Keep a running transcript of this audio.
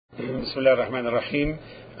بسم الله الرحمن الرحيم.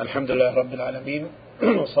 الحمد لله رب العالمين،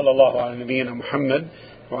 وصلى الله على نبينا محمد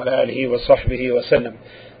وعلى آله وصحبه وسلم.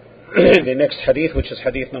 The next hadith, which is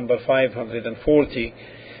hadith number 540,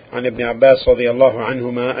 عن ابن عباس رضي الله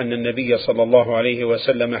عنهما أن النبي صلى الله عليه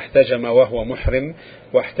وسلم احتجم وهو محرم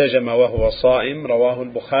واحتجم وهو صائم، رواه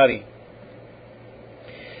البخاري.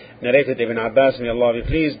 Narrated Ibn Abbas, may Allah be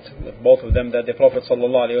pleased with both of them, that the Prophet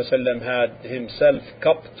sallallahu alaihi wasallam had himself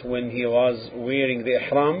cupped when he was wearing the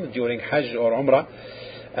ihram during Hajj or Umrah,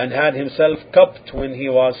 and had himself cupped when he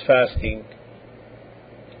was fasting.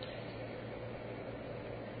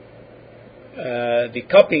 The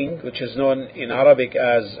cupping, which is known in Arabic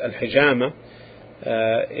as al-hijama,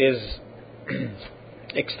 is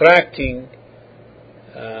extracting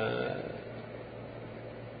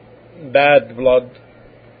bad blood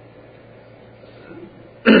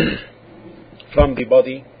from the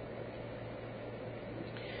body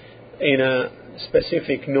in a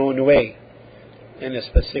specific known way. And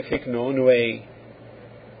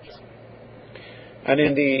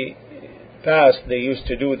in the past they used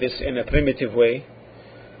to do this in a primitive way,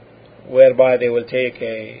 whereby they will take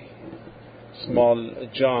a small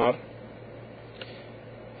jar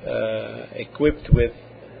equipped with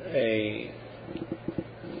a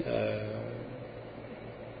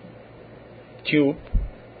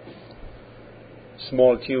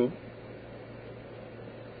small tube,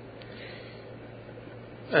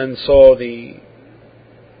 and so the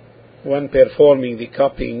one performing the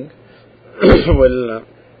cupping will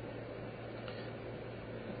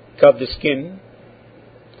cut the skin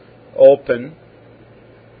open,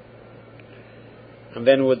 and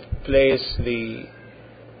then would place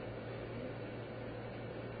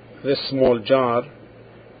this small jar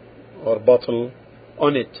or bottle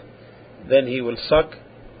on it. Then he will suck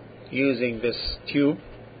using this tube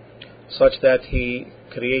such that he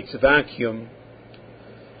creates vacuum,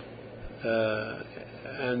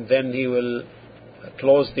 and then he will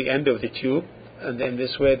close the end of the tube, and then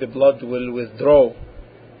this way the blood will withdraw.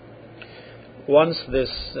 Once this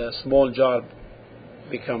small jar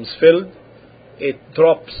becomes filled, it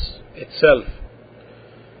drops itself.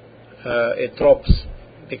 It drops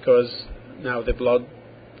because now the blood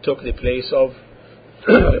took the place of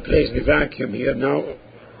replaced the vacuum here now.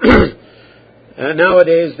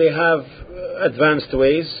 Nowadays they have advanced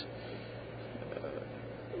ways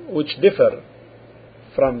which differ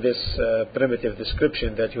from this primitive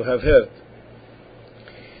description that you have heard.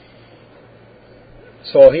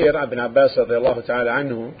 So here Ibn Abbas radiallahu ta'ala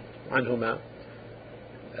anhuma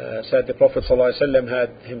said the Prophet sallallahu alaihi wasallam had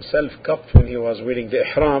himself cupped when he was wearing the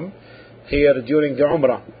ihram, here during the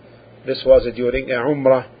Umrah. This was during a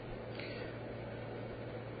Umrah.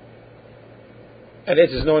 And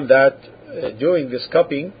it is known that during this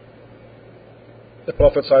cupping, the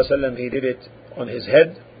Prophet ﷺ, he did it on his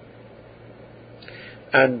head,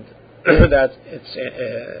 and that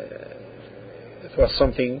it was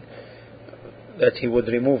something that he would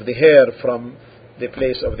remove the hair from the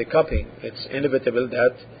place of the cupping. It's inevitable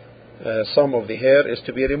that some of the hair is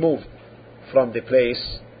to be removed from the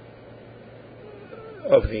place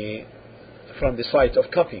of from the site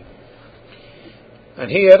of cupping.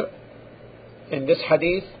 And here in this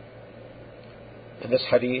hadith, the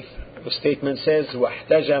statement says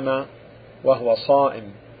وَاحْتَجَمَ وَهُوَ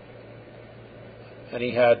صَائِمٌ, and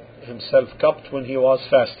he had himself cupped when he was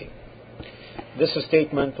fasting. This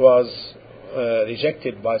statement was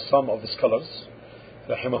rejected by some of the scholars,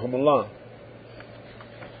 rahimahumullah,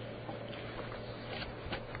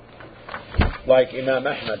 like Imam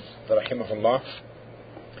Ahmad rahimahullah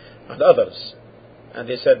and others, and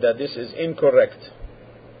they said that this is incorrect.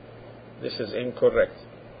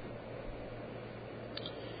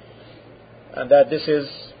 And that this is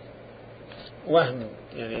wahm,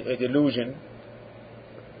 a delusion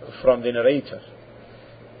from the narrator.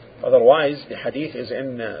 Otherwise the hadith is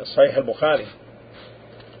in Sahih al-Bukhari.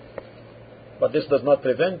 But this does not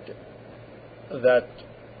prevent that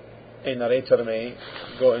a narrator may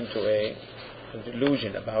go into a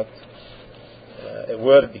delusion about a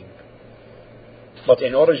wording. But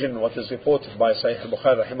in origin, what is reported by Sahih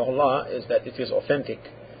al-Bukhari rahimahullah is that it is authentic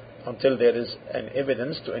until there is an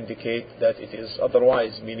evidence to indicate that it is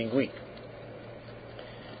otherwise, meaning weak.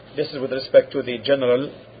 This is with respect to the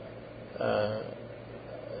general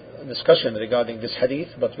discussion regarding this hadith,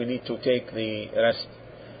 but we need to take the rest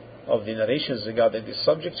of the narrations regarding this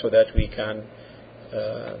subject so that we can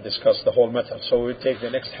discuss the whole matter. So we'll take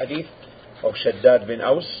the next hadith of Shaddad bin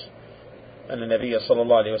Aus, أن النبي صلى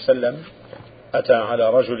الله عليه وسلم أتى على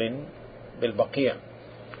رجل بالبقيع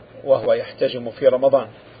وهو يحتجم في رمضان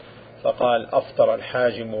فقال أفطر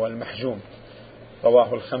الحاجم والمحجوم،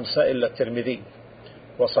 رواه الخمسة إلا الترمذي.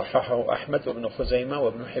 وصححه أحمد وابن خزيمة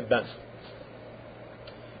وابن حبان.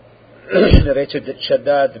 Narrated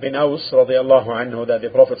Shaddad bin Aus radiallahu anhu that the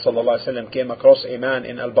Prophet sallallahu alaihi wasallam came across a man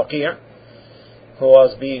in Al-Baqi' who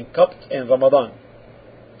was being cupped in Ramadan.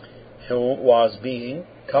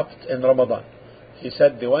 He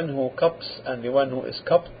said, the one who cups and the one who is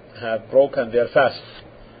cupped have broken their fast.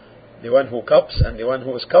 The one who cups and the one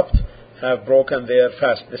who is cupped have broken their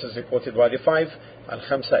fast. This is reported by the five,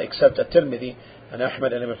 Al-Khamsa except At-Tirmidhi, and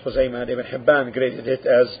Ahmad and Ibn Khuzaymah and Ibn Hibban graded it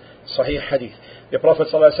as Sahih Hadith. The Prophet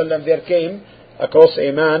ﷺ there came across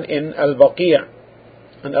a man in Al-Baqi',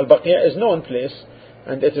 and Al-Baqi' is known place,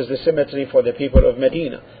 and it is the cemetery for the people of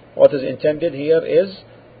Medina. What is intended here is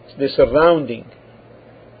the surrounding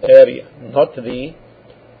area, not the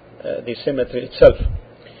cemetery itself.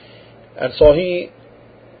 And so he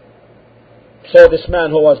saw this man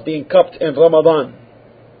who was being cupped in Ramadan.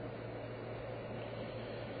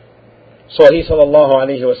 So he sallallahu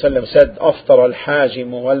alayhi wa sallam said, أفطر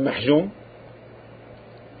الحاجم والمحجوم.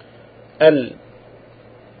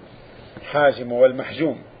 الحاجم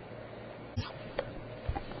والمحجوم.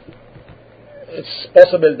 It's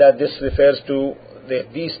possible that this refers to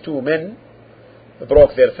these two men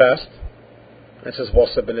broke their fast. This is a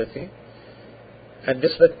possibility. And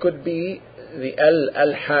this that could be the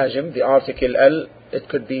al-hajim, the article al, it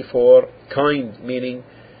could be for kind, meaning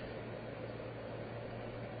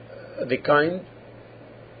the kind,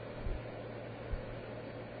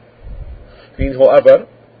 meaning whoever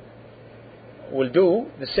will do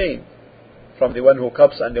the same from the one who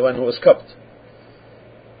cups and the one who is cupped,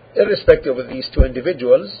 irrespective of these two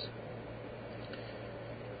individuals.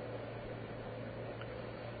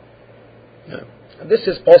 This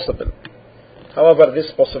is possible. However,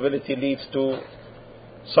 this possibility leads to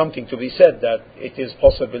something to be said, that it is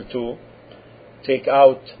possible to take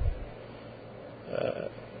out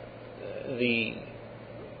the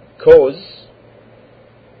cause,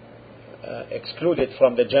 exclude it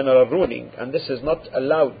from the general ruling, and this is not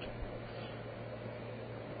allowed.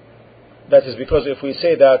 That is because if we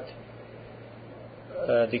say that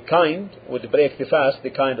the kind would break the fast,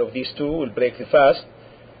 the kind of these two will break the fast,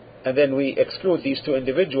 and then we exclude these two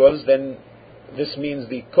individuals, then this means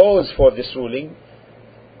the cause for this ruling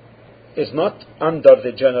is not under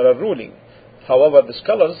the general ruling. However, the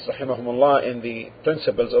scholars, rahimahumullah, in the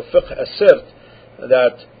principles of fiqh assert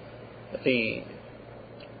that the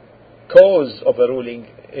cause of a ruling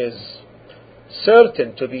is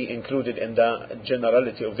certain to be included in the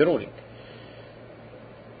generality of the ruling.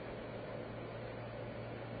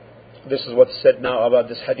 This is what's said now about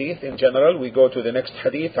this hadith. In general, we go to the next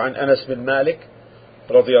hadith. عن أنس بن مالك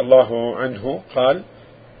رضي الله عنه قال,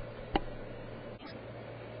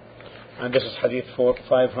 and this is hadith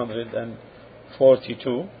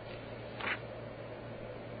 542.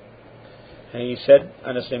 He said,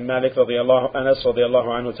 Anas bin Malik Anas radiallahu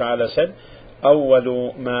anhu ta'ala said,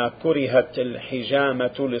 أول ما كرهت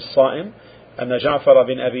الحجامة للصائم أن جعفر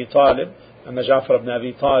بن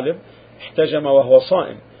أبي طالب احتجم وهو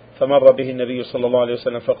صائم فمر به النبي صلى الله عليه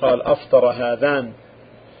وسلم فقال أفطر هذان،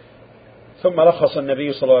 ثم رخص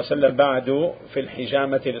النبي صلى الله عليه وسلم بعد في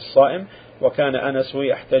الحجامة للصائم وكان أنس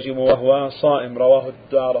يحتجم وهو صائم. رواه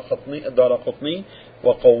الدارقطني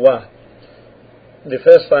وقواه. The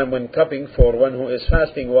first time when cupping for one who is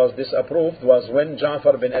fasting was disapproved was when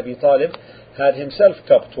Ja'far bin Abi Talib had himself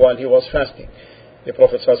cupped while he was fasting. The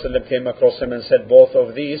Prophet ﷺ came across him and said, both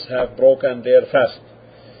of these have broken their fast.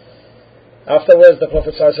 Afterwards, the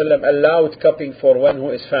Prophet ﷺ allowed cupping for one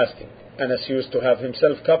who is fasting. Anas used to have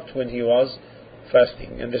himself cupped when he was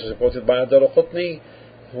fasting. And this is reported by Ad-Daraqutni,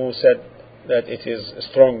 who said that it is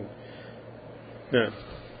strong. Now,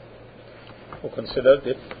 who considered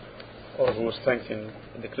it, or who strengthened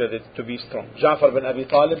and declared it to be strong. Ja'far bin Abi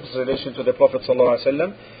Talib's relation to the Prophet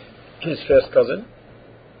ﷺ, his first cousin.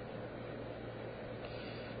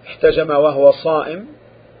 احتجم وهو صائم.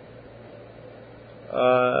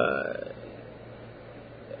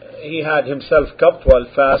 He had himself cupped while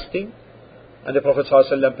fasting, and the Prophet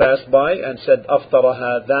ﷺ passed by and said, أفطر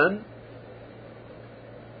هذان.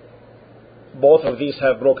 Both of these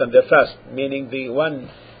have broken their fast, meaning the one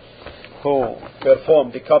who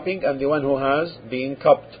performed the cupping and the one who has been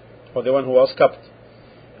cupped, or the one who was cupped,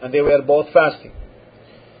 and they were both fasting.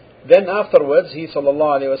 Then afterwards, he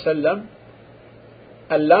sallallahu alaihi wasallam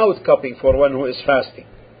allowed cupping for one who is fasting,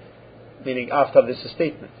 meaning after this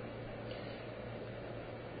statement.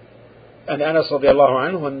 And Anas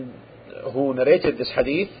radiallahu anhu, who narrated this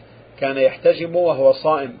hadith, كان يحتجم وهو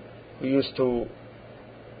صائم, who used to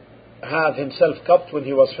have himself cupped when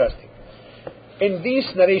he was fasting. In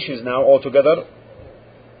these narrations now altogether,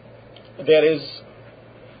 there is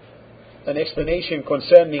an explanation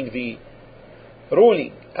concerning the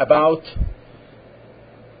ruling about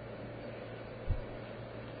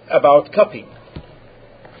cupping,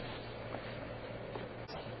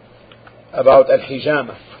 about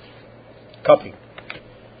al-hijama, cupping.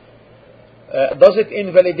 Does it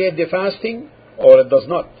invalidate the fasting or it does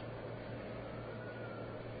not?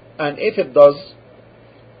 And if it does,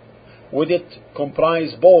 would it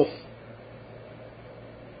comprise both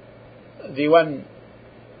the one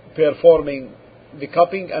performing the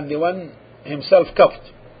cupping and the one himself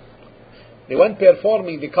cupped? The one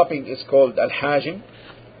performing the cupping is called al-hajim,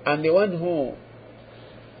 and the one who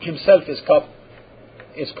himself is cupped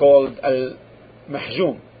is called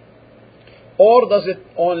al-mahjum. Or does it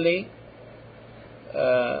only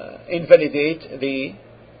invalidate the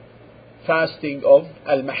fasting of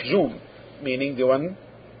al-mahjum, meaning the one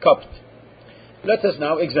cupped? Let us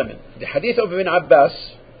now examine the hadith of Ibn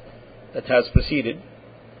Abbas that has preceded.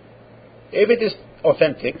 If it is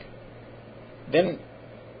authentic, then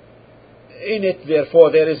in it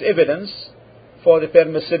therefore there is evidence for the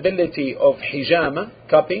permissibility of hijama,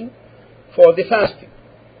 cupping, for the fasting.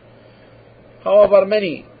 However,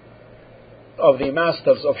 many of the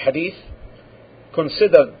masters of hadith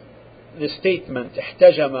considered the statement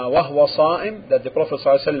ihtajama wa huwa sa'im, that the Prophet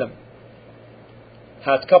ﷺ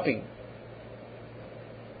had cupping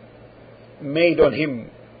made on him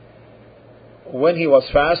when he was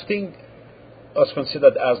fasting, was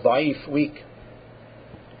considered as da'if, weak.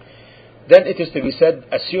 Then it is to be said,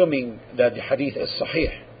 assuming that the hadith is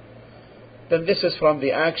sahih, then this is from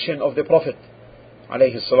the action of the Prophet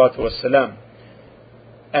alayhi salatu wasalam,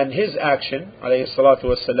 and his action alayhi salatu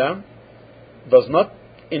wasalam does not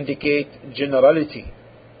indicate generality,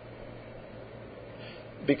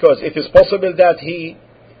 because it is possible that he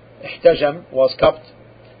ihtajam, was cupped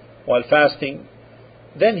while fasting,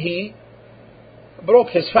 then he broke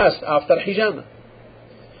his fast after hijama,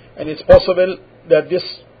 and it's possible that this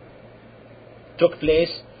took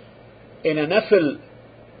place in a nafil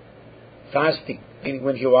fasting, meaning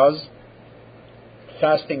when he was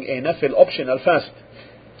fasting a nafil optional fast.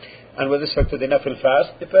 And with respect to the nafil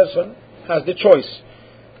fast, the person has the choice.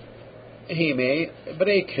 He may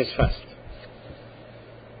break his fast.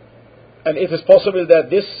 And it is possible that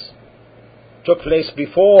this took place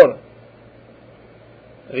before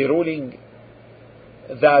the ruling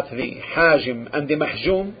that the hajim and the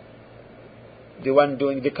mahjum, the one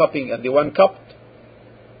doing the cupping and the one cupped,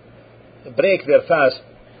 break their fast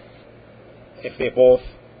if they both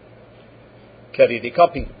carry the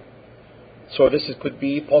cupping. So this could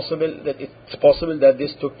be possible, that it's possible that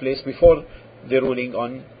this took place before the ruling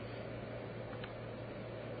on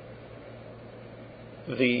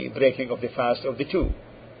the breaking of the fast of the two.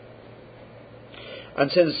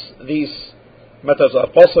 And since these matters are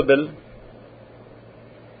possible,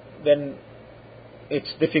 then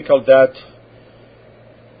it's difficult that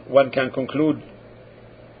one can conclude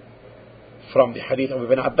from the hadith of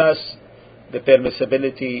Ibn Abbas the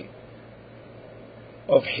permissibility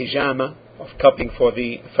of hijama, of cupping for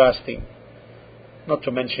the fasting, not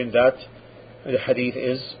to mention that the hadith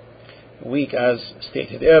is weak as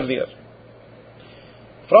stated earlier.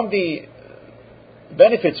 From the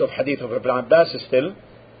benefits of hadith of Ibn Abbas is still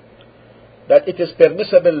that it is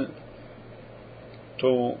permissible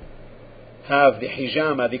to have the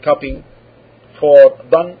hijama, the cupping,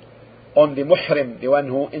 done on the muhrim, the one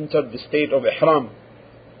who entered the state of ihram.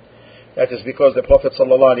 That is because the Prophet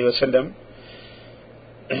ﷺ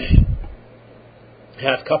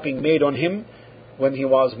had cupping made on him when he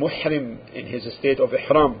was muhrim, in his state of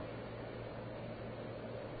ihram.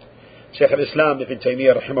 Shaykh al-Islam Ibn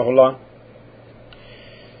Taymiyyah rahimahullah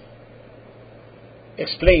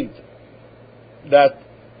explained that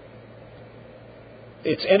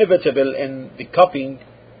it's inevitable in the cupping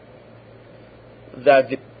that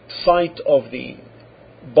the side of the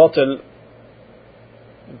bottle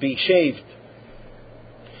be shaved,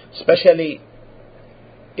 especially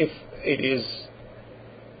if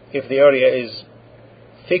the area is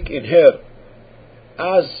thick in hair,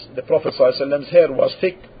 as the Prophet ﷺ's hair was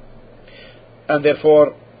thick, and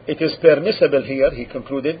therefore it is permissible here, he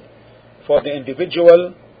concluded, for the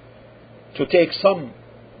individual to take some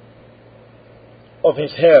of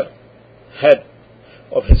his head's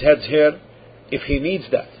hair if he needs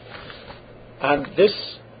that. And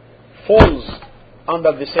this falls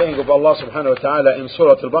under the saying of Allah subhanahu wa ta'ala in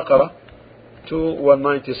Surah Al-Baqarah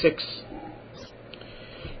 296,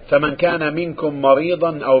 فَمَنْ كَانَ مِنْكُمْ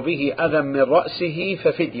مَرِيضًا أَوْ بِهِ أَذًى مِنْ رَأْسِهِ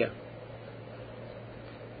فَفِدْيَةٌ.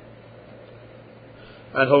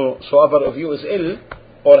 And whosoever of you is ill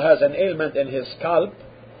or has an ailment in his scalp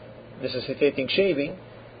necessitating shaving,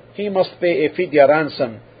 he must pay a fidya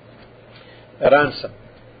ransom a ransom.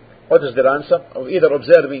 What is the ransom? Of either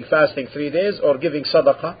observing fasting 3 days, or giving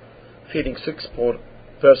sadaqah, feeding 6 poor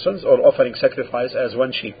persons, or offering sacrifice as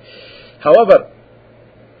 1 sheep. However,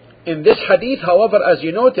 in this hadith, as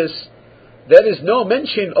you notice, there is no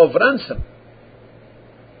mention of ransom.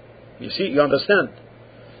 You see, you understand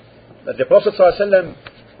that the Prophet ﷺ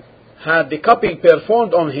had the cupping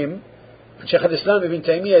performed on him. Shaykh al-Islam Ibn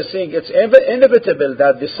Taymiyyah is saying it's inevitable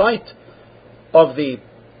that the sight of the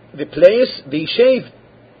place be shaved,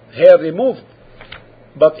 hair removed.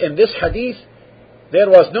 But in this hadith, there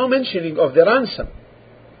was no mentioning of the ransom.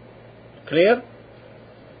 Clear?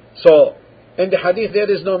 So, in the hadith there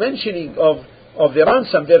is no mentioning of the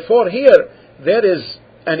ransom. Therefore here, there is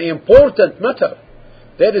an important matter.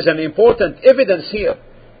 There is an important evidence here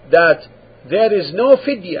that there is no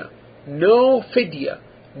fidya, no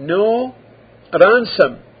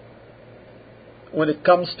ransom when it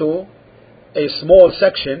comes to a small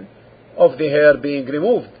section of the hair being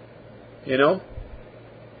removed. You know,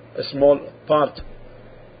 a small part.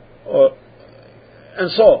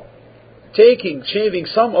 And so, shaving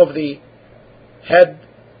some of the head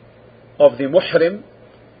of the muhrim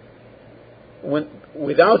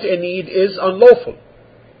without a need is unlawful,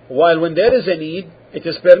 while when there is a need, it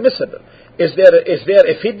is permissible. Is there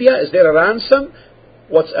a fidya? Is there a ransom?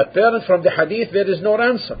 What's apparent from the hadith, there is no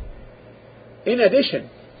ransom. In addition,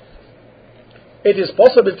 it is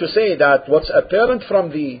possible to say that what's apparent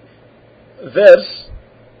from the verse,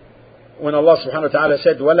 when Allah subhanahu wa ta'ala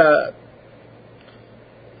said, وَلَا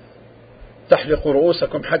تحلقوا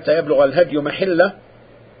رؤوسكم حتى يبلغ الهدي محله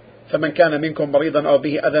فمن كان منكم مريضا أو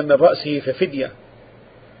به أذى من رأسه ففدية.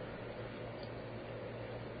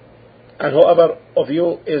 And whoever of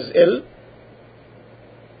you is ill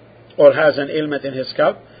or has an ailment in his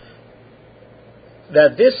scalp,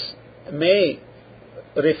 that this may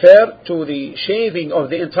refer to the shaving of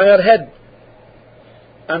the entire head.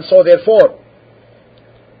 And so therefore,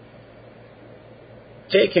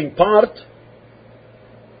 taking part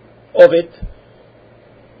of it,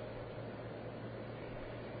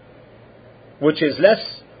 which is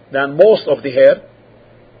less than most of the hair,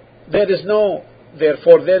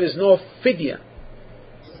 therefore there is no fidya,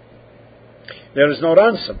 there is no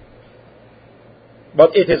ransom.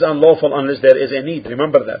 But it is unlawful unless there is a need.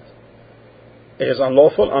 Remember that. It is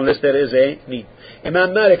unlawful unless there is a need.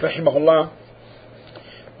 Imam Malik rahimahullah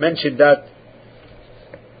mentioned that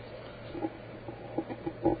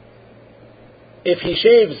if he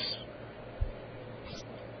shaves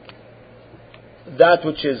that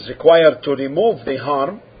which is required to remove the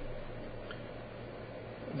harm,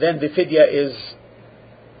 then the fidya is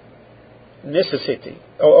necessity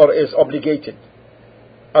or is obligated.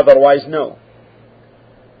 Otherwise, no.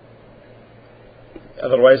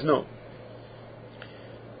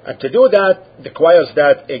 And to do that requires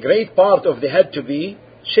that a great part of the head to be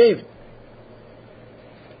shaved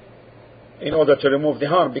in order to remove the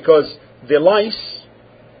harm, because the lice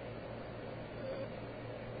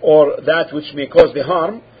or that which may cause the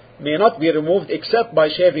harm may not be removed except by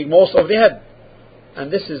shaving most of the head.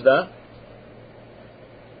 And this is the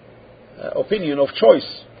opinion of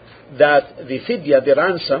choice, that the fidya, the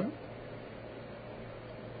ransom,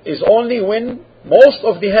 is only when most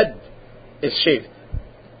of the head is shaved.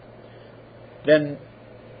 Then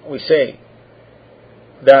we say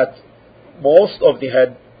that most of the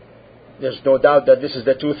head, there's no doubt that this is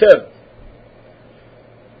the 2/3.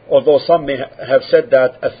 Although some may have said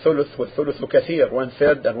that الثلث والثلث كثير,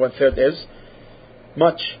 1/3 and 1/3 is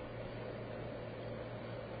much.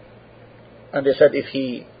 And they said if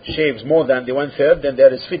he shaves more than the 1/3, then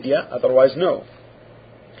there is fidya, otherwise no.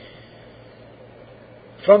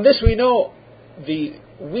 From this we know the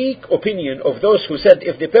weak opinion of those who said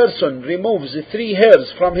if the person removes the 3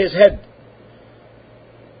 hairs from his head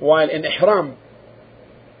while in ihram,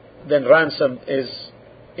 then ransom is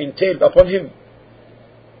entailed upon him.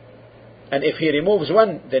 And if he removes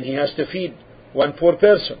 1, then he has to feed 1 poor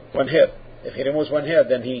person, 1 hair. If he removes 1 hair,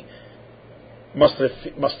 then he must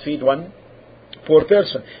feed 1 poor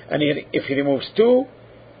person. And if he removes 2,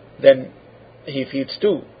 then he feeds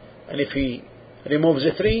 2. And if he removes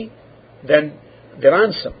the 3, then the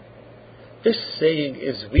ransom. This saying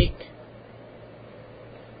is weak.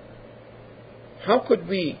 How could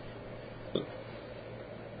we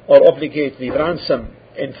or obligate the ransom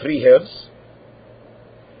in 3 hairs?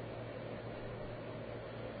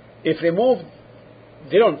 If removed,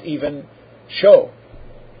 they don't even show,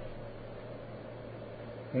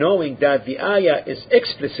 knowing that the ayah is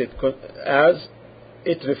explicit as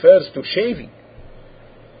it refers to shaving.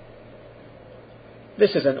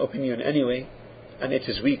 This is an opinion anyway, and it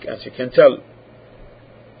is weak, as you can tell.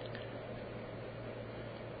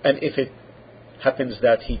 And if it happens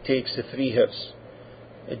that he takes 3 hairs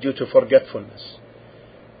due to forgetfulness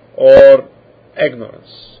or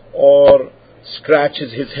ignorance, or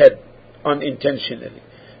scratches his head unintentionally,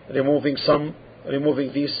 removing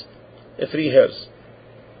these 3 hairs,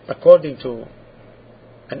 according to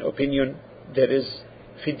an opinion, there is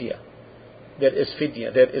fidya, there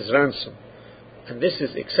is ransom. And this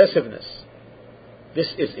is excessiveness.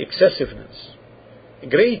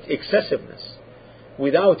 Great excessiveness,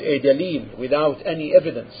 without a dalil, without any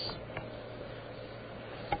evidence.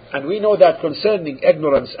 And we know that concerning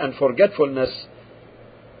ignorance and forgetfulness,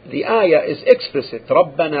 the ayah is explicit.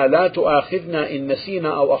 رَبَّنَا لَا تُؤَاخِذْنَا إِن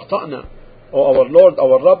نَسِينَا أَوْ أَخْطَأْنَا. O our Lord,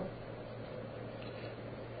 our Rabb,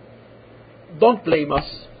 don't blame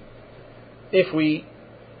us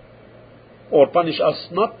or punish us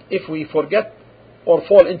not if we forget or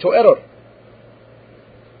fall into error.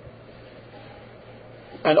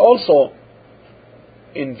 And also,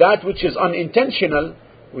 in that which is unintentional,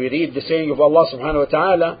 we read the saying of Allah subhanahu wa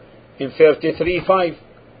ta'ala in 33:5,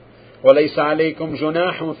 وَلَيْسَ عَلَيْكُمْ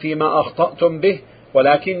جُنَاحٌ فِي مَا أَخْطَأْتُمْ بِهِ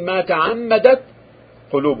وَلَكِنْ مَا تَعَمَّدَتْ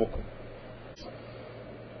قُلُوبُكُمْ.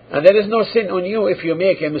 And there is no sin on you if you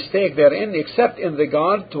make a mistake therein, except in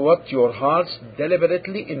regard to what your hearts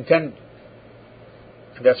deliberately intend.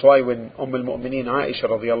 And that's why when al-Mu'mineen Aisha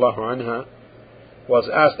radiallahu anha was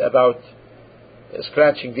asked about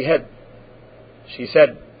scratching the head, she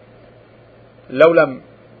said, لو لم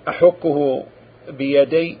أحكه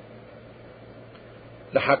بيدي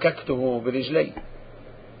لحككته برجلي,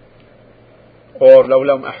 or لو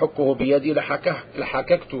لم أحكه بيدي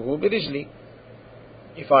لحككته برجلي.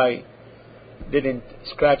 If I didn't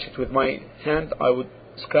scratch it with my hand, I would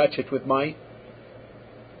scratch it with my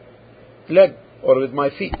leg or with my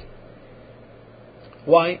feet.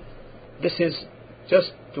 Why? This is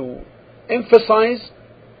just to emphasize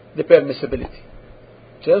the permissibility.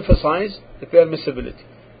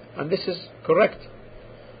 And this is correct.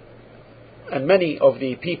 And many of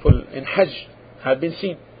the people in Hajj have been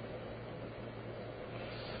seen.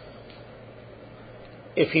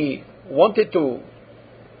 If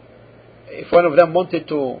one of them wanted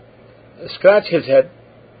to scratch his head,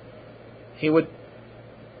 he would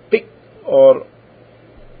pick or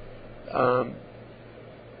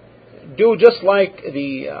do just like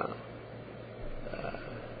the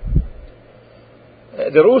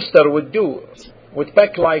rooster would do, would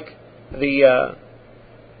peck like the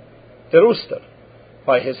rooster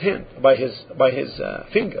by his hand, by his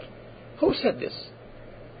finger. Who said this?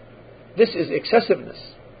 This is excessiveness.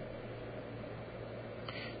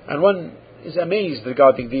 And one is amazed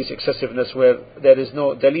regarding these excessiveness where there is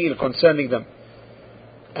no dalil concerning them.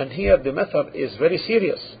 And here the method is very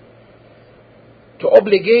serious. To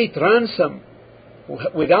obligate ransom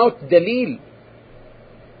without dalil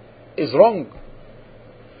is wrong.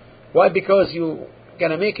 Why? Because you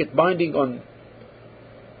gonna make it binding on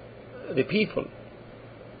the people,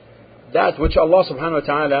 that which Allah subhanahu wa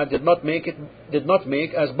ta'ala did not make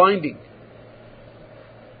as binding.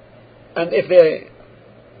 And if they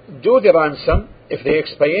do the ransom, if they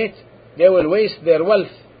expiate, they will waste their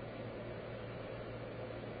wealth.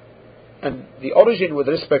 And the origin with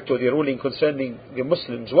respect to the ruling concerning the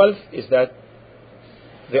Muslims' wealth is that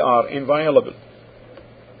they are inviolable.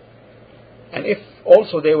 And if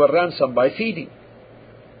also they were ransomed by feeding,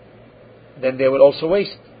 then they will also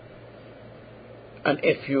waste. And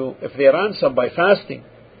if they ransom by fasting,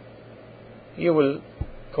 you will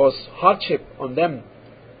cause hardship on them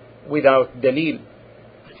without dalil.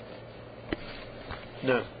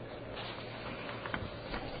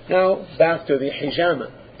 Now back to the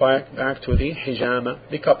hijama.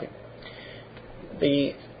 The cupping.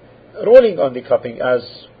 The ruling on the cupping,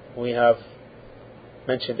 as we have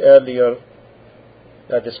mentioned earlier,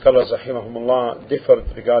 that the scholars rahimahumullah differed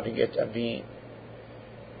regarding it, and the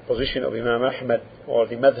position of Imam Ahmad or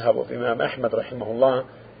the madhab of Imam Ahmad rahimahullah,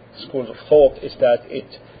 schools of thought, is that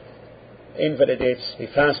it invalidates the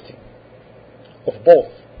fasting of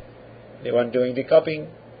both, the one doing the cupping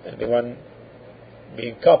and the one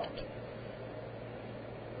being cupped.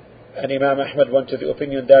 And Imam Ahmad went to the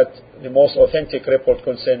opinion that the most authentic report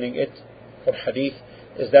concerning it, or hadith,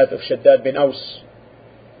 is that of Shaddad bin Aus,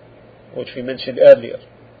 which we mentioned earlier,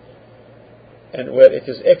 and where it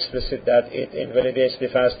is explicit that it invalidates the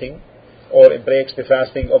fasting, or it breaks the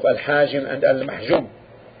fasting of Al-Hajim and Al-Mahjum.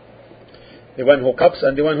 The one who cups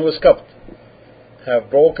and the one who is cupped have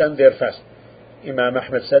broken their fast. Imam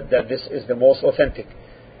Ahmad said that this is the most authentic.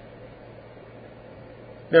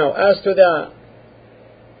 Now, as to the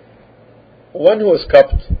one who is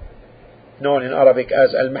cupped, known in Arabic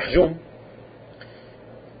as Al-Mahjum,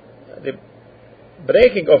 the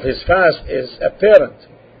breaking of his fast is apparent.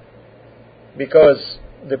 because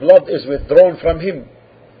the blood is withdrawn from him.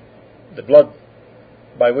 The blood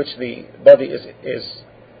by which the body is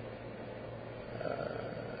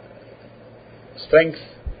strength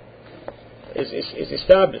is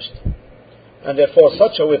established, and therefore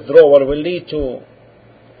such a withdrawal will lead to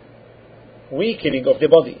weakening of the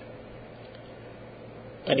body,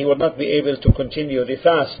 and he would not be able to continue the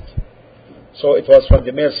fast. So it was from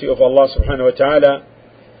the mercy of Allah subhanahu wa ta'ala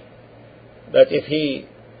that if he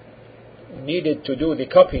needed to do the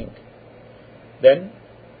cupping, then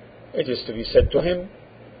it is to be said to him,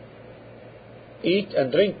 eat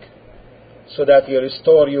and drink so that you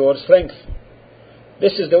restore your strength.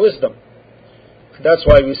 This is the wisdom. That's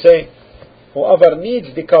why we say whoever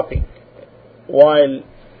needs the cupping while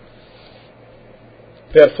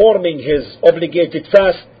performing his obligated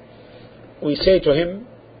fast, we say to him,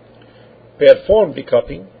 perform the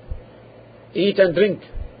cupping, eat and drink,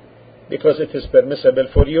 because it is permissible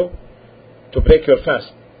for you to break your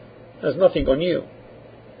fast. There's nothing on you.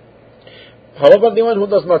 However, the one who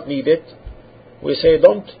does not need it, we say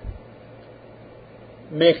don't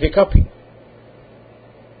make the cupping.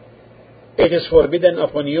 It is forbidden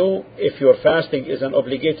upon you if your fasting is an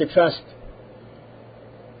obligated fast.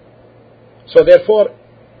 So therefore,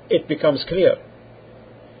 it becomes clear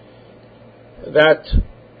that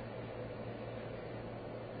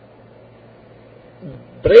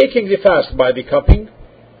breaking the fast by the cupping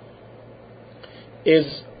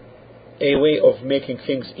is a way of making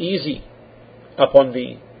things easy upon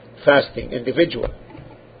the fasting individual.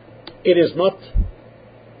 It is not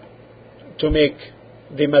to make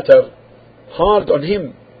the matter hard on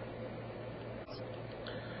him.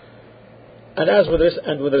 And as with this,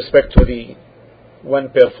 and with respect to the one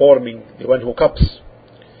performing, the one who cups,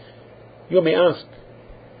 you may ask,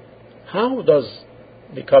 how does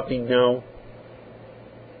the cupping now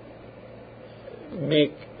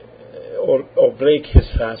make or break his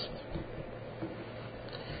fast?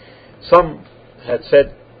 Some had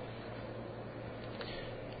said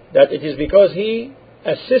that it is because he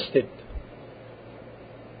assisted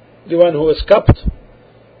the one who is cupped,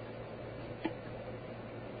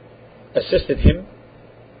 assisted him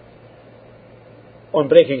on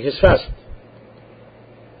breaking his fast.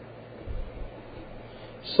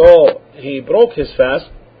 So he broke his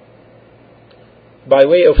fast by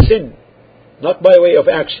way of sin, not by way of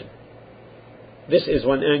action. This is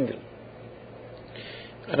one angle.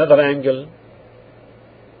 Another angle,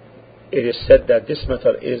 it is said that this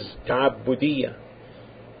matter is ta'abbudiyya,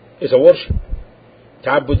 is a worship.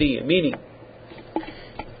 Ta'abbudiyya, meaning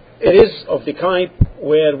it is of the kind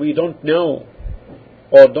where we don't know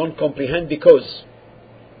or don't comprehend the cause.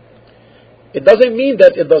 It doesn't mean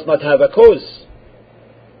that it does not have a cause.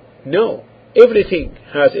 No, everything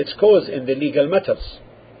has its cause in the legal matters,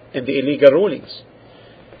 in the illegal rulings.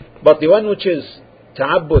 But the one which is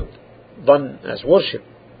ta'abbud, done as worship,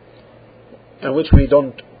 and which we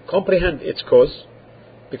don't comprehend its cause,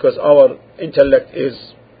 because our intellect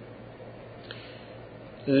is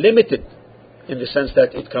limited in the sense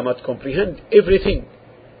that it cannot comprehend everything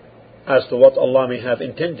as to what Allah may have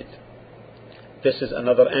intended. This is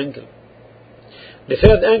another angle. The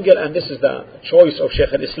third angle, and this is the choice of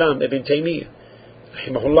Shaykh al-Islam Ibn Taymiyyah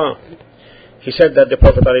rahimahullah, he said that the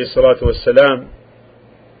Prophet ﷺ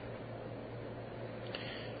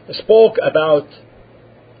spoke about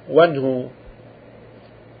one who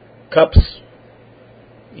cups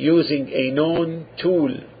using a known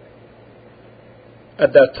tool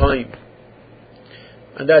at that time,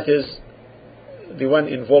 and that is the one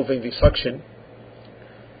involving the suction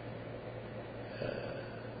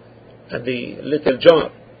and the little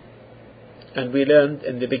jar. And we learned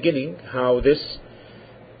in the beginning how this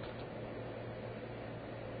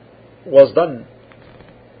was done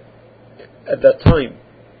at that time.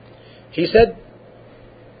 He said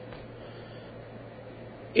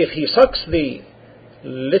if he sucks the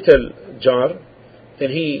little jar, then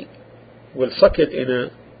he will suck it in a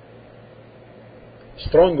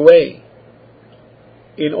strong way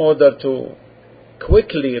in order to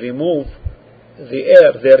quickly remove the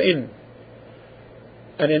air therein.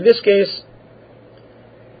 And in this case,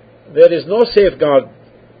 there is no safeguard,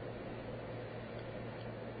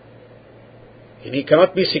 and he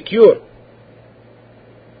cannot be secure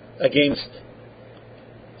against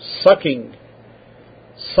sucking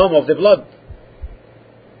some of the blood.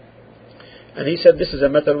 And he said this is a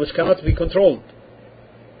matter which cannot be controlled.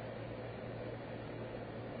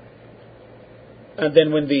 And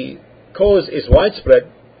then when the cause is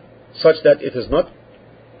widespread, such that it is not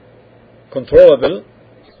controllable,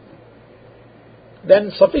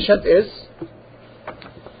 then sufficient is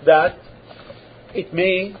that it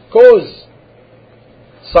may cause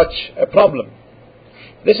such a problem.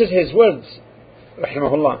 This is his words,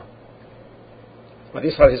 rahimahullah.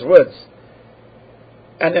 These are his words.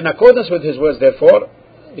 And in accordance with his words, therefore,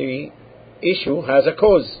 the issue has a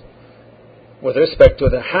cause with respect to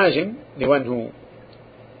the hajim, the one who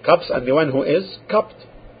cups, and the one who is cupped.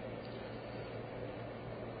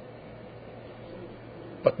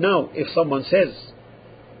 But now, if someone says,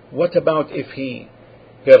 what about if he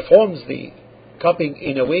performs the cupping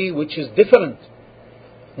in a way which is different,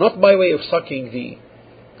 not by way of sucking the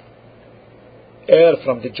air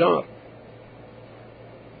from the jar?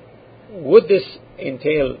 Would this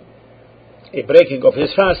entail a breaking of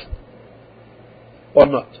his fast or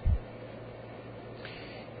not?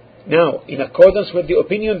 Now, in accordance with the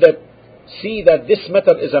opinion that see that this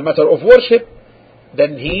matter is a matter of worship,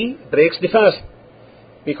 then he breaks the fast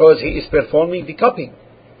because he is performing the cupping.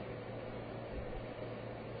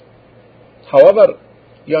 However,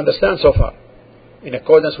 you understand so far, in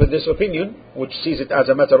accordance with this opinion, which sees it as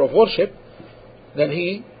a matter of worship, then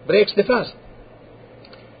he breaks the fast.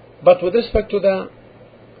 But with respect to the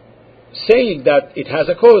saying that it has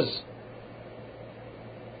a cause,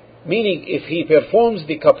 meaning if he performs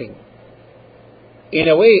the cupping in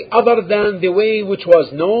a way other than the way which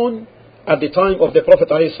was known at the time of the Prophet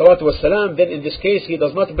ﷺ, then in this case he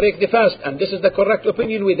does not break the fast, and this is the correct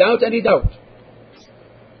opinion without any doubt.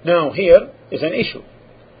 Now here is an issue.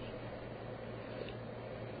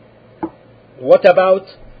 What about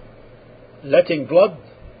letting blood?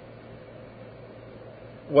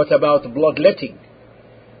 What about bloodletting,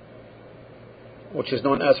 which is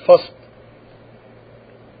known as fast,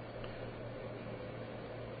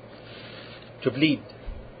 to bleed?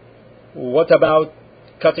 What about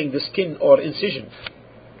cutting the skin or incision?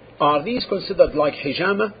 Are these considered like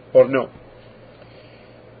hijama or no?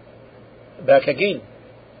 Back again,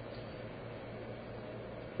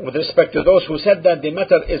 with respect to those who said that the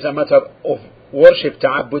matter is a matter of worship,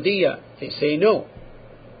 ta'abbudiyya, they say no.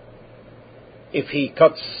 If he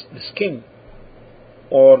cuts the skin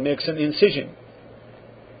or makes an incision,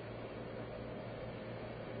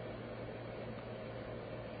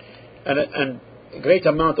 and a great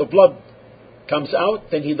amount of blood comes out,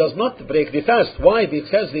 then he does not break the fast. Why?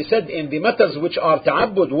 Because they said in the matters which are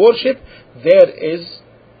ta'abbud, worship, there is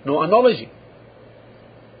no analogy.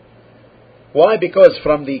 Why? Because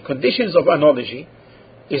from the conditions of analogy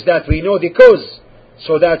is that we know the cause,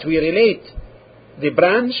 so that we relate the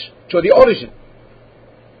branch to the origin.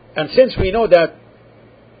 And since we know that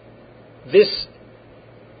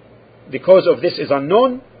the cause of this is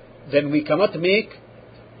unknown, then we cannot make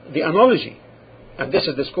the analogy. And this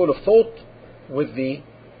is the school of thought of the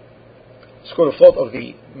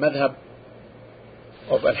madhab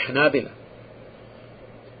of Al-Hanabila.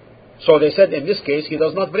 So they said in this case he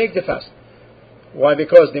does not break the fast. Why?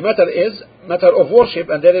 Because the matter is matter of worship,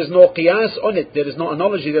 and there is no qiyas on it, there is no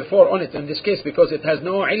analogy therefore on it in this case, because it has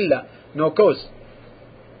no illah, no cause.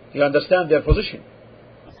 You understand their position?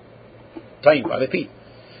 I repeat.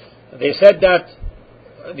 They said that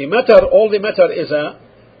all the matter is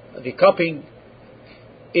the cupping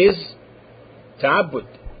is ta'abbud.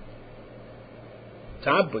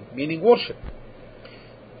 Ta'abbud meaning worship.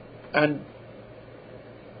 And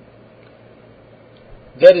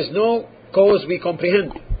there is no cause we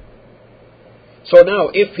comprehend. So now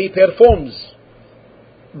if he performs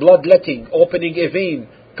bloodletting, opening a vein,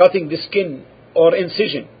 cutting the skin or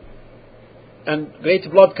incision, and great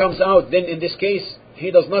blood comes out, then in this case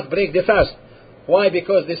he does not break the fast. Why?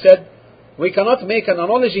 Because they said we cannot make an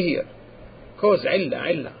analogy here. Cause,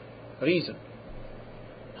 illah, reason.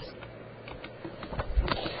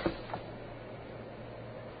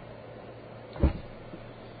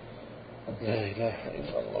 La ilaha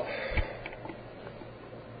illallah.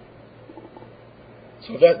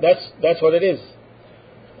 So that's what it is.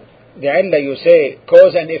 The illah, you say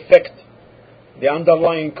cause and effect, the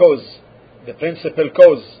underlying cause, the principal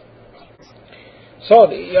cause.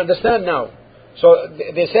 So you understand now. So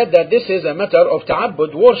they said that this is a matter of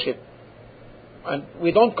ta'abbud, worship, and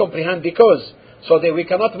we don't comprehend the cause, so that we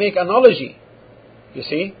cannot make analogy. You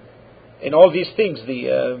see, in all these things,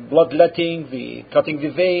 the bloodletting, the cutting the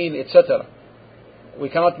vein, etc. We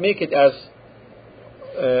cannot make it as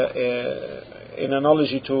in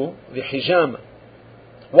analogy to the hijama.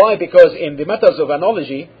 Why? Because in the matters of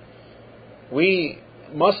analogy, we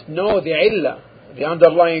must know the illah, the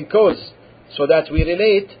underlying cause, so that we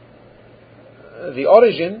relate the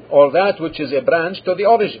origin, or that which is a branch, to the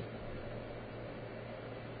origin.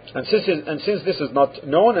 And since this is not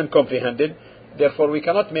known and comprehended, therefore we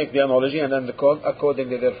cannot make the analogy, and then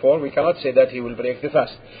accordingly therefore we cannot say that he will break the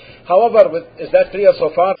fast. However, is that clear so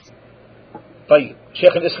far? طيب.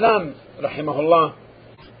 Shaykh al-Islam rahimahullah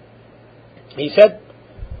He said,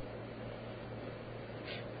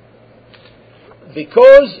 the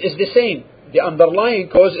cause is the same, the underlying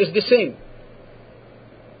cause is the same,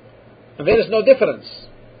 and there is no difference,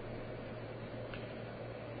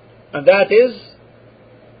 and that is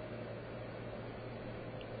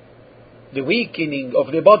the weakening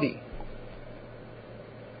of the body.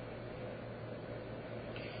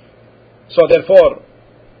 So therefore,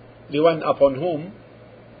 the one upon whom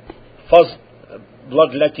first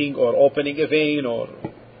bloodletting or opening a vein or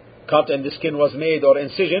cut in the skin was made or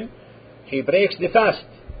incision, he breaks the fast.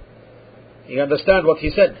 You understand what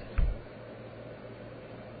he said?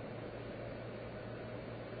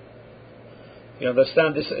 You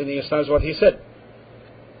understand this? He understands what he said.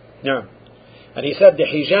 Yeah. And he said the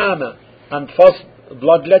hijama and first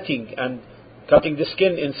bloodletting and cutting the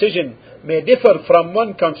skin incision may differ from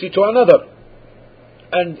one country to another,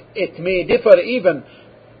 and it may differ even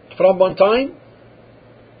from one time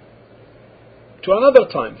to another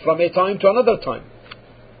time, from a time to another time.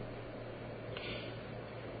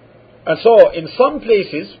 And so in some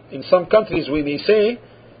places, in some countries, we may say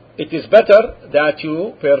it is better that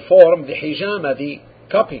you perform the hijama, the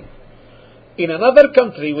cupping. In another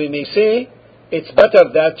country, we may say it's better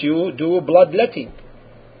that you do bloodletting.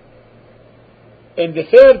 In the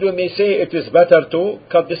third, we may say it is better to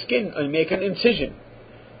cut the skin and make an incision.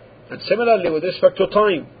 And similarly with respect to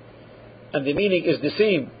time, and the meaning is the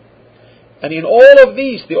same. And in all of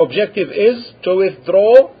these, the objective is to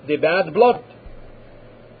withdraw the bad blood.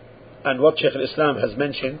 And what Shaykh al-Islam has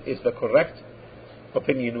mentioned is the correct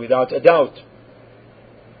opinion without a doubt.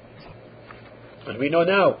 And we know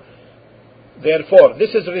now, therefore,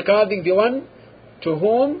 this is regarding the one to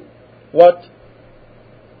whom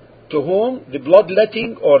the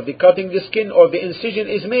bloodletting or the cutting the skin or the incision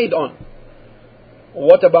is made on.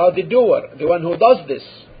 What about the doer, the one who does this?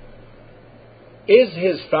 Is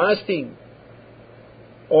his fasting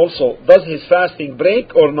also, does his fasting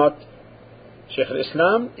break or not? Shaykh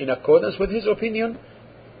al-Islam, in accordance with his opinion,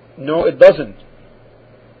 no, it doesn't.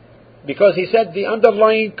 Because he said the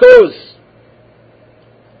underlying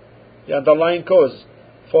cause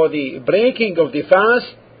for the breaking of the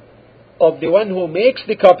fast of the one who makes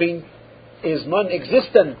the cupping is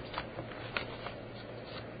non-existent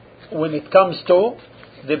when it comes to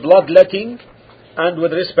the bloodletting and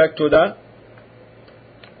with respect to the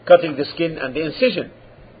cutting the skin and the incision.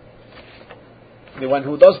 The one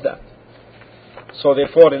who does that. So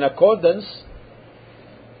therefore, in accordance,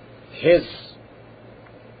 his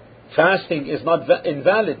fasting is not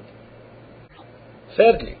invalid.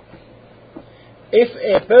 Thirdly, if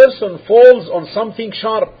a person falls on something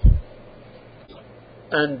sharp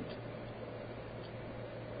and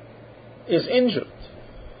is injured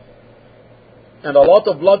and a lot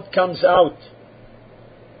of blood comes out,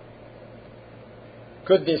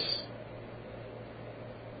 could this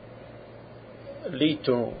lead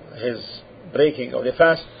to his breaking of the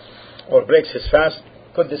fast, or breaks his fast?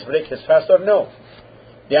 Could this break his fast or no?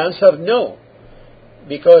 The answer, no,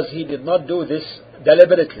 because he did not do this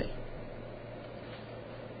deliberately.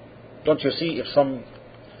 Don't you see, if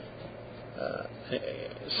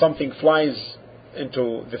something flies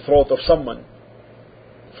into the throat of someone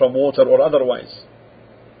from water or otherwise,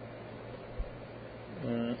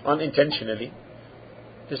 unintentionally,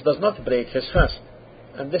 this does not break his fast,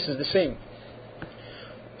 and this is the same.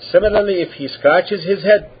 Similarly, if he scratches his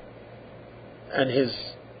head and his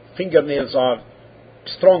fingernails are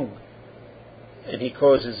strong and he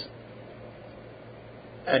causes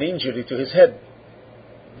an injury to his head,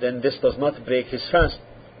 then this does not break his fast,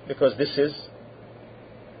 because this is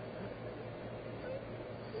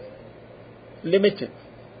limited.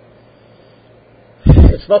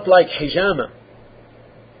 It's not like hijama,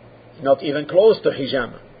 not even close to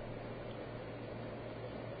hijama.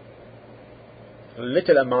 A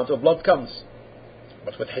little amount of blood comes,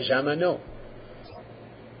 but with hijama, no.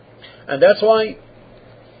 And that's why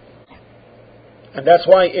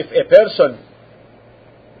if a person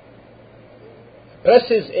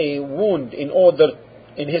presses a wound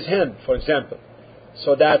in his hand, for example,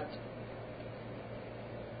 so that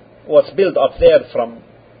what's built up there from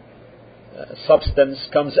substance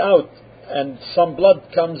comes out and some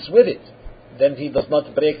blood comes with it, then he does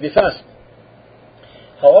not break the fast.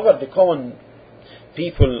 However, the common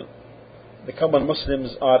people, the common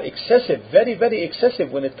Muslims, are excessive, very, very excessive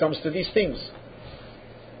when it comes to these things.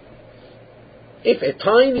 If a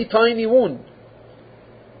tiny, tiny wound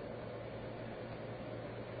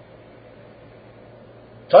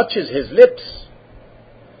touches his lips,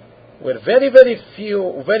 where very, very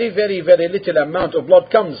few, very, very, very little amount of blood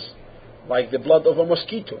comes, like the blood of a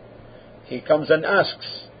mosquito, he comes and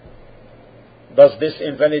asks, does this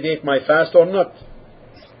invalidate my fast or not?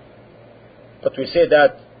 But we say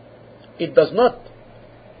that it does not,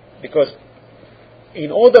 because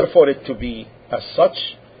in order for it to be as such,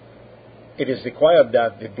 it is required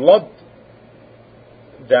that the blood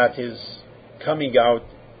that is coming out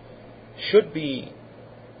should be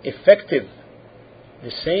effective,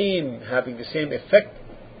 having the same effect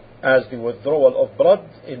as the withdrawal of blood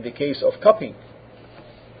in the case of cupping.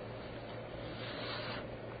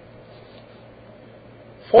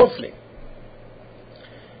 Fourthly,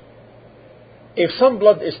 if some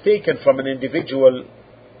blood is taken from an individual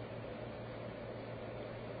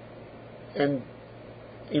and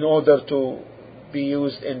in order to be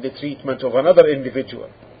used in the treatment of another individual,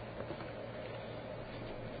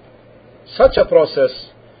 such a process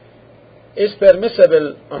is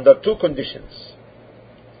permissible under two conditions: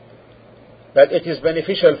 that it is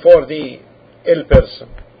beneficial for the ill person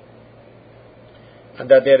and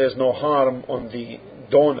that there is no harm on the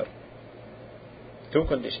donor. Two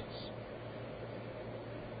conditions.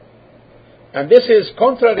 And this is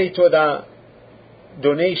contrary to the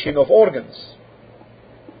donation of organs,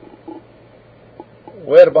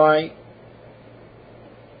 whereby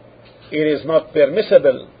it is not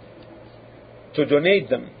permissible to donate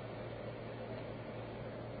them.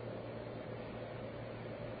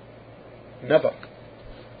 Never.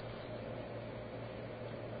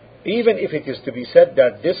 Even if it is to be said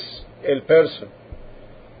that this ill person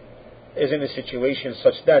is in a situation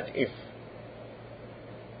such that if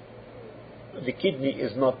the kidney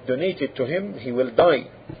is not donated to him, he will die.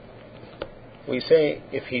 We say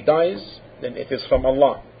if he dies, then it is from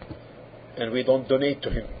Allah, and we don't donate to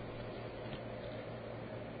him.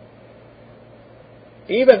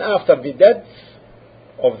 Even after the death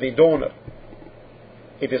of the donor,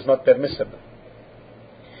 it is not permissible.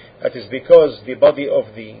 That is because the body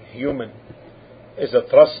of the human is a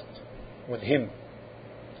trust with him.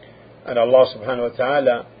 And Allah subhanahu wa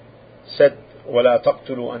ta'ala said, وَلَا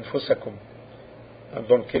تَقْتُلُوا أَنفُسَكُمْ, and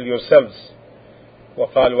don't kill yourselves.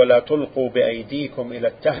 وَقَالْ وَلَا تُلْقُوا بِأَيْدِيكُمْ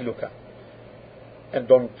إِلَى التَّهْلُكَةِ, and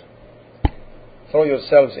don't throw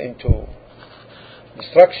yourselves into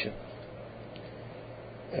destruction.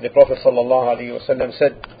 And the Prophet sallallahu alaihi wasallam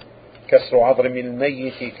said, كسر عظم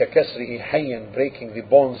الميت ككسره حيا, breaking the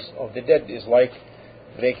bones of the dead is like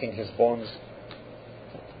breaking his bones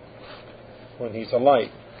when he's alive.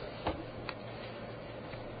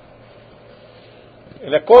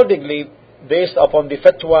 And accordingly, based upon the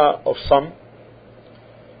fatwa of some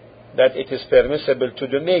that it is permissible to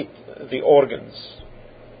donate the organs,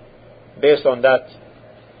 based on that,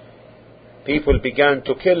 people began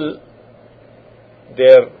to kill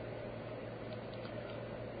their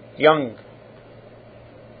young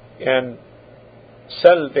and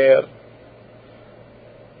sell their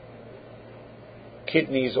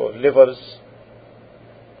kidneys or livers,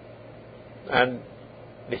 and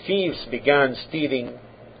the thieves began stealing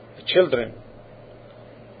the children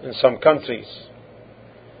in some countries.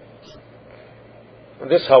 And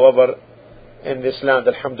this, however, in this land,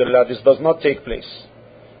 alhamdulillah, this does not take place,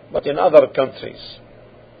 but in other countries.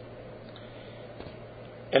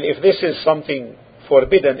 And if this is something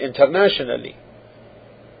forbidden internationally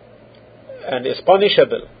and is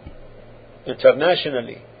punishable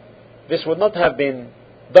internationally, this would not have been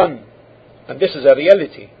done. And this is a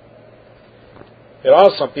reality. There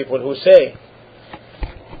are some people who say,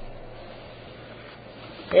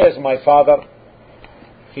 here's my father,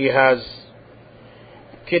 he has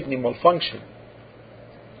kidney malfunction,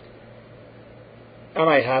 and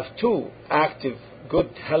I have two active,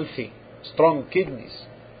 good, healthy, strong kidneys.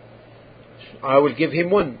 I will give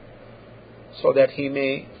him one so that he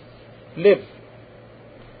may live.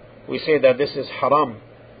 We say that this is haram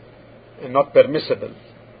and not permissible.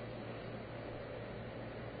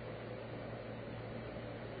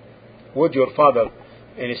 Would your father,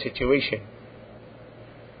 in a situation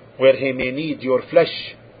where he may need your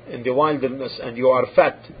flesh in the wilderness and you are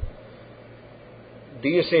fat, do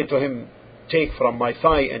you say to him, take from my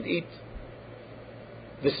thigh and eat?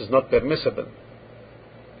 This is not permissible.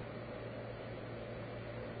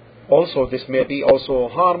 Also, this may be also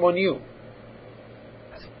harm on you.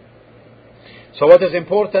 So what is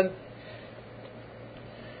important,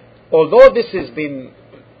 although this has been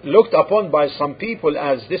looked upon by some people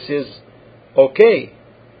as this is okay,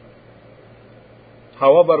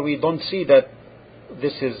 however, we don't see that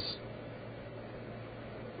this is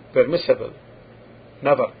permissible.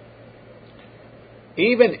 Never.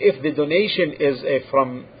 Even if the donation is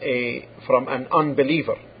from an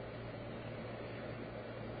unbeliever.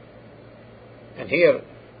 And here,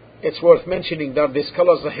 it's worth mentioning that the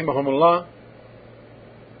scholars, rahimahumullah,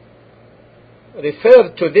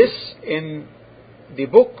 refer to this in the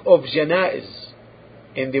book of Janaiz,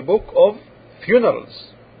 in the book of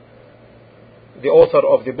funerals, the author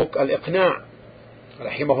of the book Al-Iqna'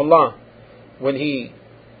 rahimahullah, when he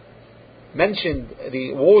mentioned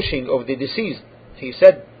the washing of the deceased, he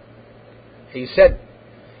said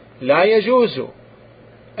لا يجوز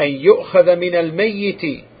أن يؤخذ من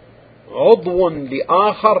الميت عضو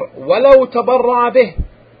لآخر ولو تبرع به.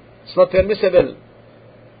 It's not permissible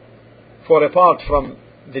for a part from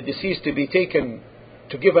the deceased to be taken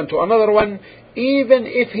to give unto another one, even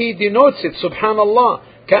if he denotes it, subhanallah,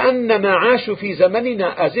 كأنما عاشوا في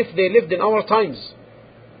زمننا, as if they lived in our times.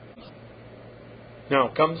 Now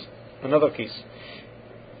comes another case.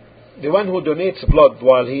 The one who donates blood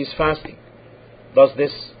while he is fasting, does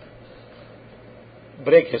this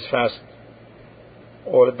break his fast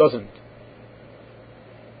or it doesn't?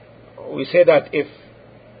 We say that if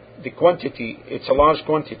the quantity, it's a large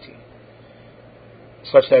quantity,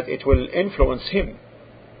 such that it will influence him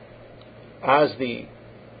as the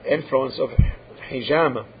influence of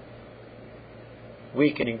hijama,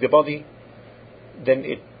 weakening the body, then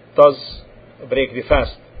it does break the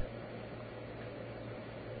fast.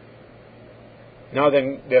 Now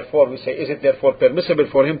then, therefore, we say, is it therefore permissible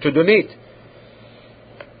for him to donate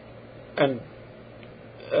and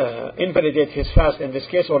invalidate his fast in this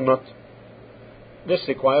case or not? This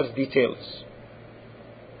requires details.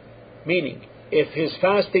 Meaning, if his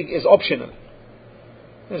fasting is optional,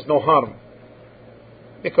 there's no harm,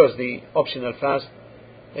 because the optional fast,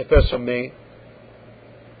 a person may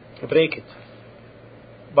break it.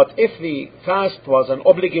 But if the fast was an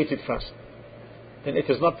obligated fast, then it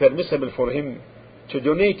is not permissible for him to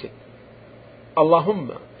donate it.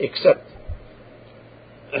 Allahumma, except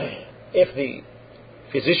if the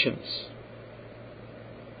physicians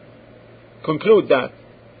conclude that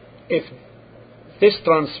if this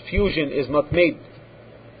transfusion is not made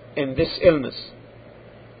in this illness,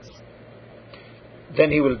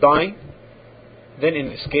 then he will die, then in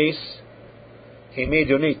this case he may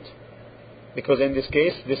donate, because in this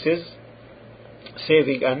case this is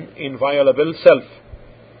saving an inviolable self.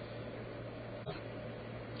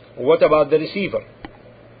 What about the receiver?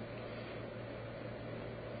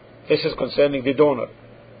 This is concerning the donor.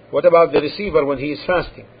 What about the receiver when he is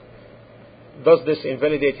fasting? Does this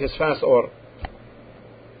invalidate his fast or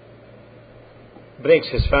breaks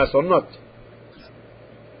his fast or not?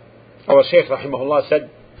 Our Shaykh rahimahullah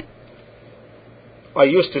said, I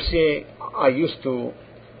used to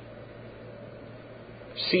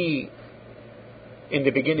see in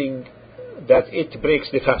the beginning that it breaks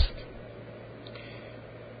the fast.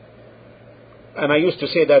 And I used to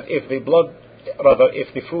say that if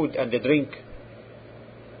the food and the drink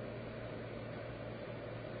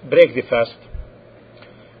break the fast,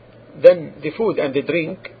 then the food and the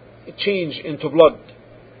drink change into blood,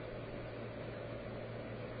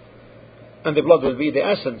 and the blood will be the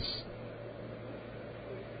essence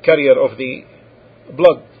carrier of the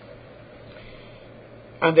blood.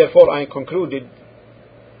 And therefore I concluded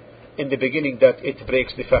in the beginning that it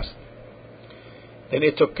breaks the fast. Then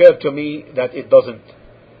it occurred to me that it doesn't.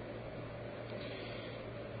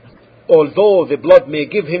 Although the blood may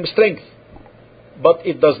give him strength, but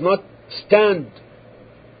it does not stand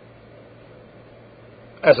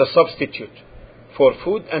as a substitute for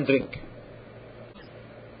food and drink.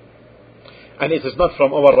 And it is not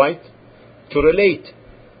from our right to relate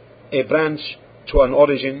a branch to an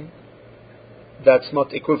origin that's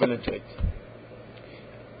not equivalent to it.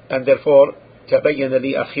 And therefore تبين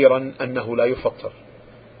لي أخيرا أنه لا يفطر.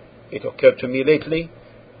 It occurred to me lately,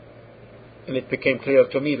 and it became clear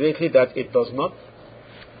to me lately that it does not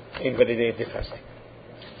invalidate the fasting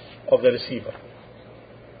of the receiver.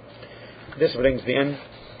 This brings the end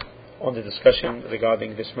on the discussion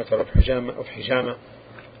regarding this matter of hijama.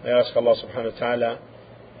 I ask Allah subhanahu wa ta'ala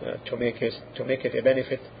to make it a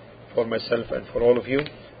benefit for myself and for all of you,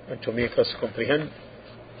 and to make us comprehend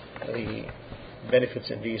the benefits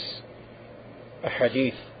in these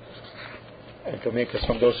ahadith, and to make us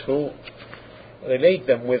from those who relate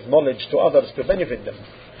them with knowledge to others to benefit them.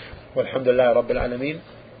 Walhamdulillah Rabbil Alameen,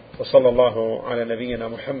 wa sallallahu ala nabiyyina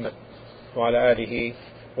Muhammad wa ala alihi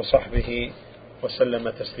wa sahbihi wa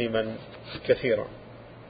sallama tasliman kathira.